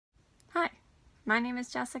My name is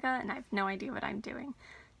Jessica and I have no idea what I'm doing.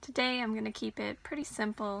 Today I'm going to keep it pretty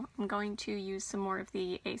simple. I'm going to use some more of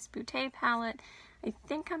the Beaute palette. I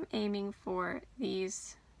think I'm aiming for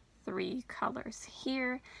these three colors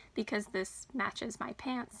here because this matches my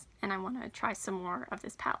pants and I want to try some more of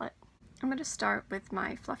this palette. I'm going to start with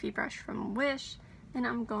my fluffy brush from Wish and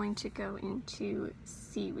I'm going to go into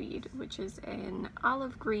Seaweed, which is an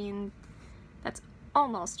olive green that's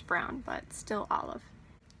almost brown but still olive.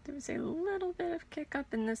 There's a little bit of kick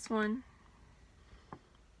up in this one, but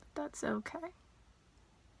that's okay.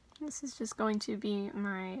 This is just going to be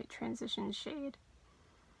my transition shade.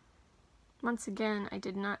 Once again, I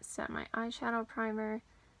did not set my eyeshadow primer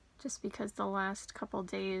just because the last couple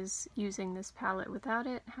days using this palette without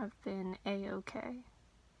it have been a-okay.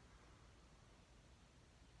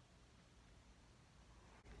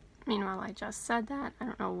 Meanwhile, I just said that. I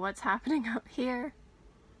don't know what's happening up here.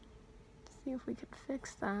 See if we can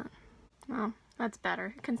fix that. Well, that's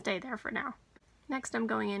better. It can stay there for now. Next, I'm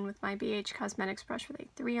going in with my BH Cosmetics brush with a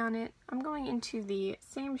 3 on it. I'm going into the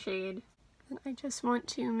same shade, and I just want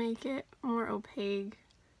to make it more opaque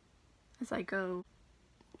as I go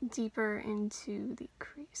deeper into the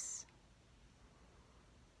crease.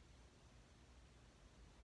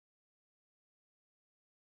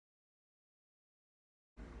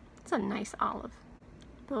 It's a nice olive,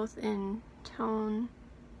 both in tone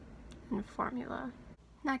and formula.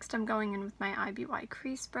 Next, I'm going in with my IBY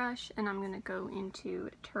crease brush, and I'm going to go into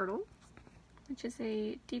Turtle, which is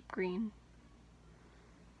a deep green,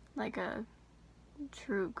 like a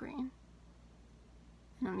true green.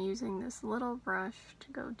 And I'm using this little brush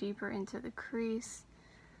to go deeper into the crease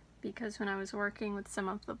because when I was working with some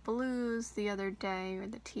of the blues the other day, or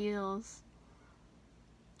the teals,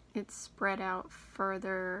 it spread out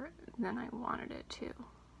further than I wanted it to.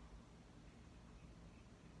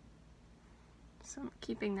 So I'm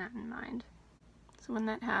keeping that in mind. So when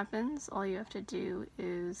that happens, all you have to do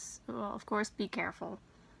is, well, of course, be careful,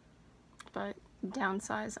 but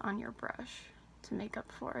downsize on your brush to make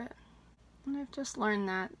up for it. And I've just learned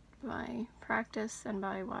that by practice and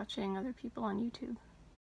by watching other people on YouTube.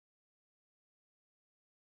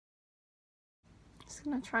 Just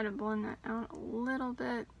gonna try to blend that out a little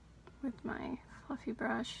bit with my fluffy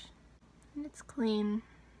brush. And it's clean,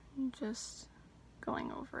 I'm just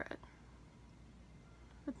going over it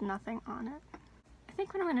with nothing on it. I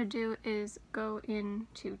think what I'm going to do is go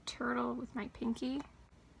into Turtle with my pinky,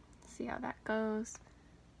 see how that goes.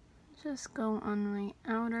 Just go on my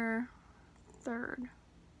outer third.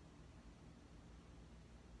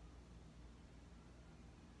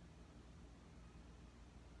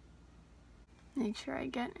 Make sure I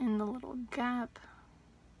get in the little gap,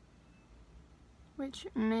 which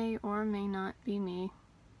may or may not be me.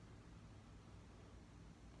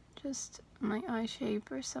 Just my eye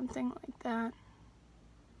shape or something like that.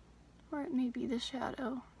 Or it may be the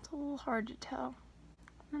shadow. It's a little hard to tell.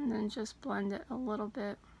 And then just blend it a little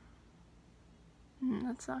bit.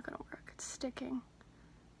 That's not going to work. It's sticking.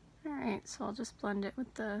 Alright, so I'll just blend it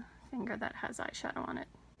with the finger that has eyeshadow on it.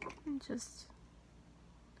 And just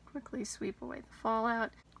quickly sweep away the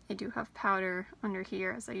fallout. I do have powder under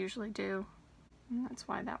here, as I usually do. And that's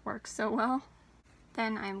why that works so well.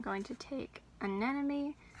 Then I'm going to take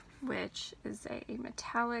Anemone, which is a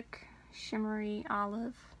metallic, shimmery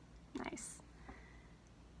olive. Nice.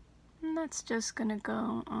 And that's just gonna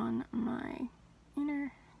go on my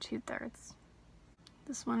inner 2/3.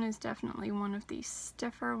 This one is definitely one of the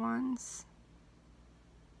stiffer ones.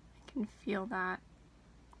 I can feel that.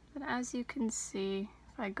 But as you can see,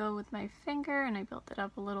 if I go with my finger and I build it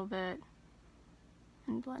up a little bit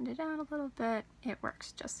and blend it out a little bit, it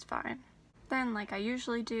works just fine. Then, like I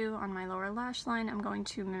usually do on my lower lash line, I'm going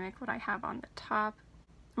to mimic what I have on the top.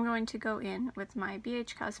 I'm going to go in with my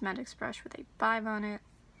BH Cosmetics brush with a 5 on it.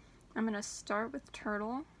 I'm going to start with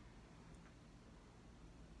Turtle,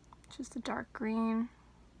 which is the dark green,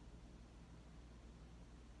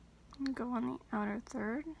 and go on the outer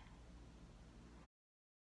third.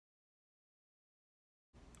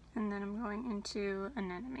 And then I'm going into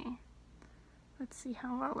Anemone. Let's see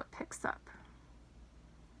how well it picks up.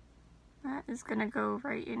 That is going to go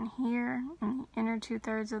right in here, in the inner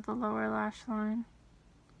 2/3 of the lower lash line.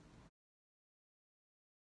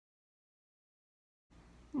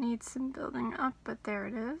 Needs some building up, but there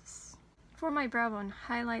it is. For my brow bone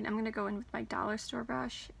highlight, I'm going to go in with my dollar store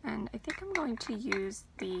brush, and I think I'm going to use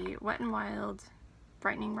the Wet n Wild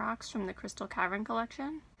Brightening Rocks from the Crystal Cavern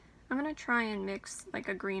collection. I'm going to try and mix like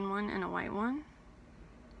a green one and a white one,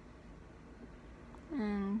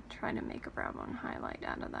 and try to make a brow bone highlight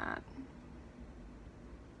out of that.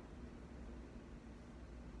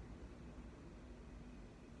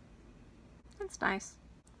 That's nice.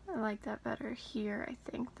 I like that better here, I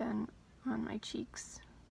think, than on my cheeks.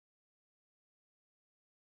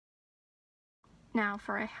 Now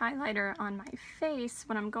for a highlighter on my face,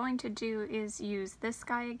 what I'm going to do is use this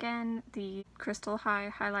guy again, the Crystal High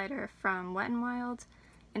highlighter from Wet n Wild.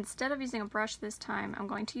 Instead of using a brush this time, I'm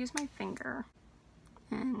going to use my finger.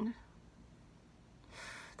 And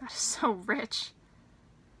that is so rich.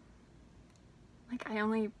 Like, I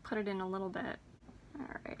only put it in a little bit.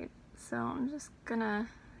 Alright, so I'm just gonna,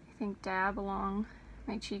 I think, dab along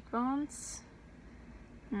my cheekbones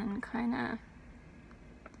and then kind of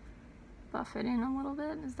buff it in a little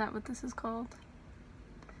bit. Is that what this is called?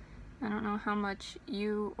 I don't know how much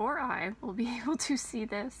you or I will be able to see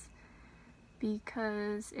this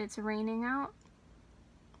because it's raining out,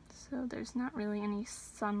 so there's not really any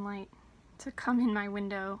sunlight to come in my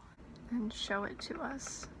window and show it to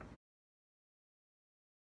us.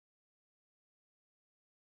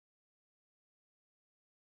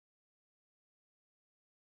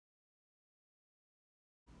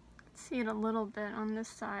 See it a little bit on this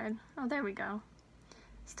side. Oh, there we go.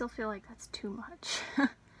 Still feel like that's too much.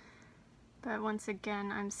 But once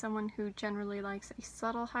again, I'm someone who generally likes a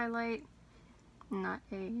subtle highlight, not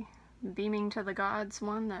a beaming to the gods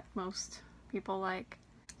one that most people like.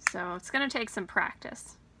 So it's gonna take some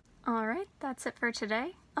practice. Alright, that's it for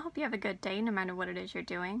today. I hope you have a good day no matter what it is you're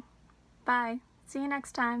doing. Bye. See you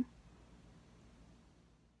next time.